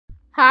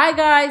Hi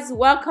guys,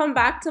 welcome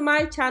back to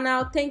my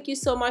channel. Thank you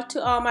so much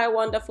to all my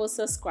wonderful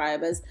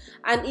subscribers,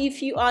 and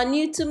if you are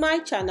new to my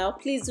channel,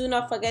 please do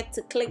not forget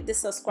to click the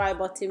subscribe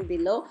button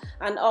below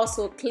and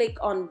also click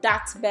on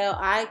that bell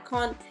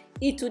icon.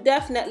 It will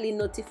definitely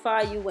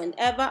notify you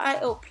whenever I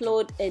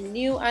upload a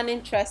new and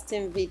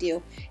interesting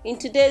video. In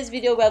today's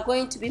video, we're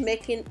going to be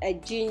making a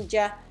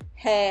ginger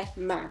hair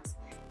mask.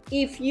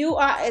 If you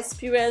are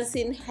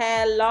experiencing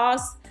hair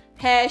loss,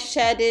 hair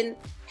shedding,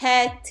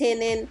 hair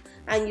thinning,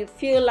 and you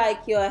feel like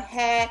your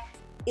hair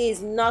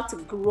is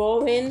not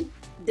growing,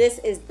 this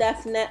is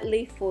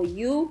definitely for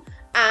you.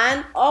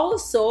 And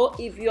also,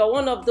 if you're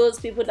one of those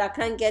people that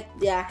can't get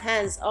their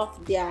hands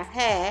off their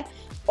hair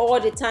all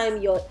the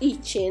time, you're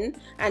itching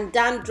and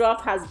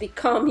dandruff has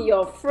become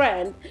your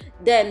friend,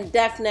 then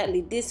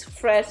definitely this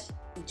fresh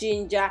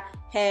ginger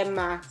hair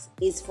mask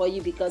is for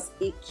you because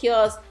it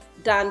cures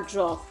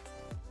dandruff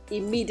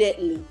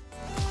immediately.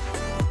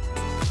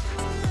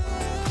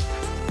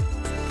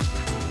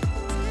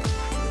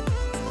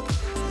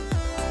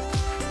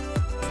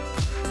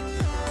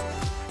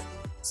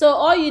 So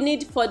all you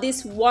need for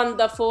this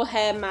wonderful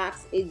hair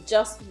mask is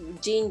just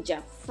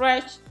ginger,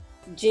 fresh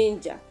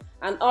ginger.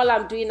 And all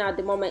I'm doing at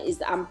the moment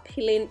is I'm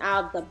peeling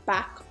out the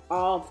back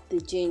of the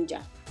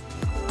ginger.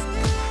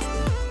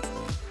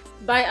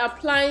 By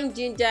applying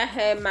ginger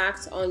hair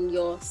mask on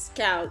your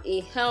scalp,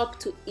 it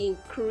helps to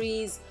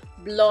increase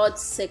blood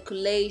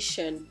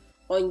circulation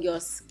on your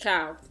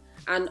scalp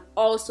and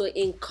also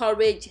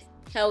encourage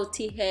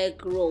healthy hair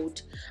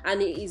growth.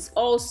 And it is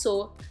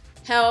also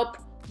help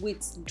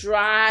with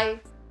dry,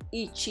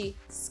 itchy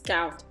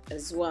scalp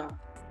as well.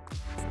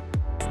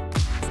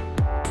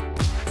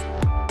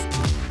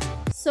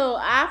 So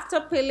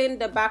after peeling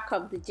the back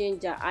of the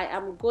ginger, I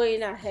am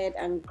going ahead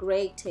and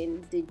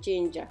grating the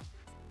ginger.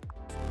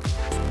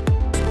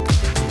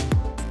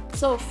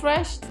 So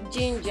fresh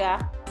ginger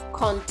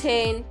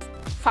contain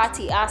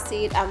fatty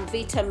acid and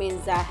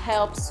vitamins that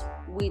helps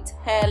with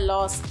hair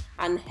loss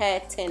and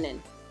hair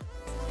thinning.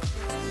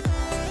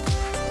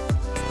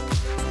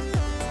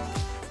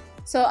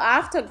 So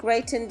after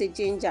grating the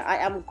ginger, I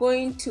am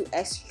going to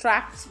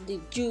extract the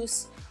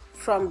juice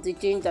from the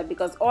ginger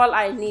because all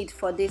I need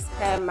for this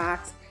hair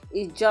mask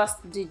is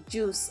just the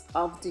juice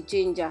of the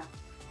ginger.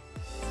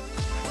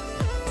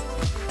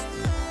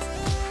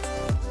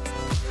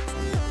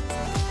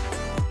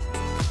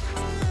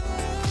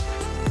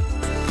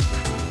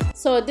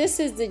 So this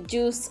is the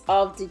juice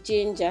of the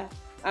ginger,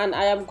 and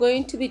I am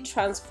going to be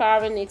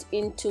transferring it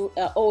into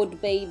an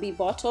Old Baby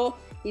bottle.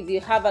 If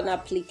you have an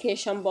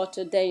application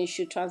bottle, then you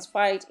should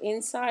transfer it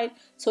inside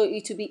so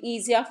it will be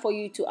easier for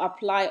you to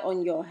apply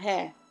on your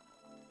hair.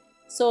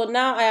 So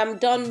now I am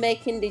done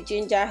making the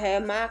ginger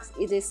hair mask.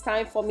 It is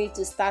time for me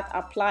to start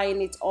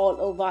applying it all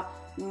over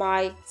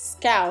my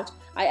scalp.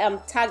 I am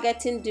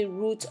targeting the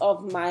root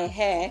of my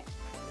hair.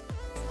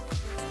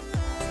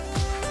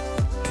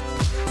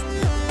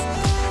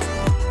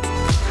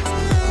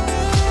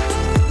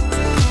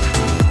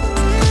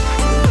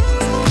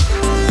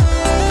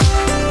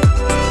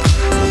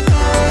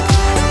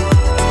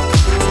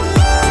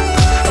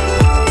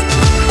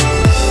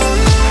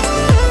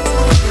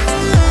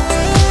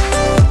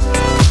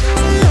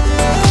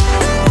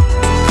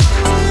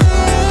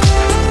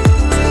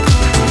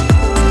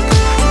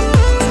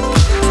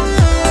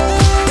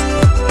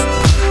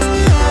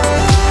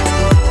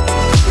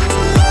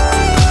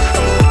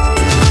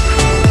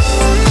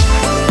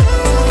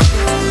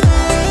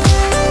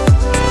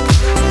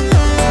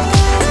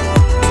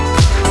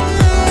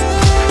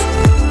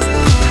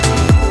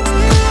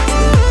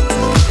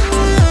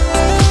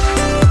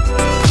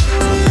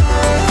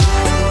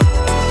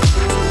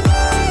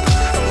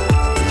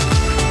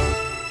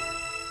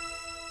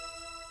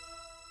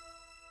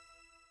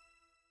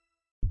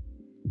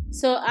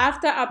 So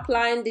after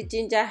applying the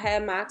ginger hair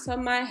mask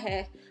on my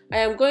hair, I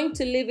am going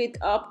to leave it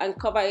up and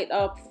cover it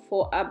up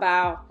for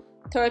about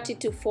 30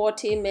 to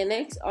 40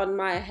 minutes on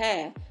my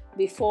hair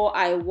before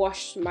I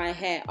wash my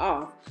hair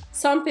off.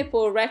 Some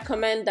people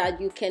recommend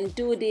that you can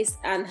do this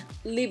and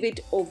leave it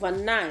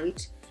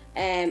overnight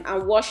and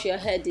wash your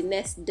hair the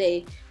next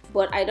day,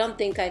 but I don't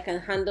think I can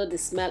handle the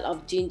smell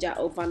of ginger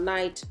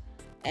overnight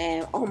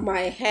on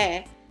my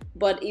hair.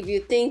 But if you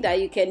think that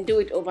you can do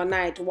it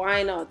overnight,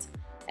 why not?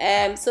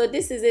 So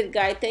this is it,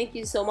 guys. Thank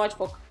you so much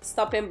for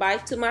stopping by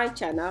to my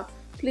channel.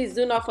 Please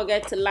do not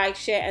forget to like,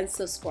 share and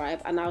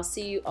subscribe, and I'll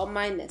see you on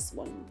my next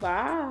one.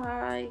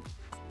 Bye.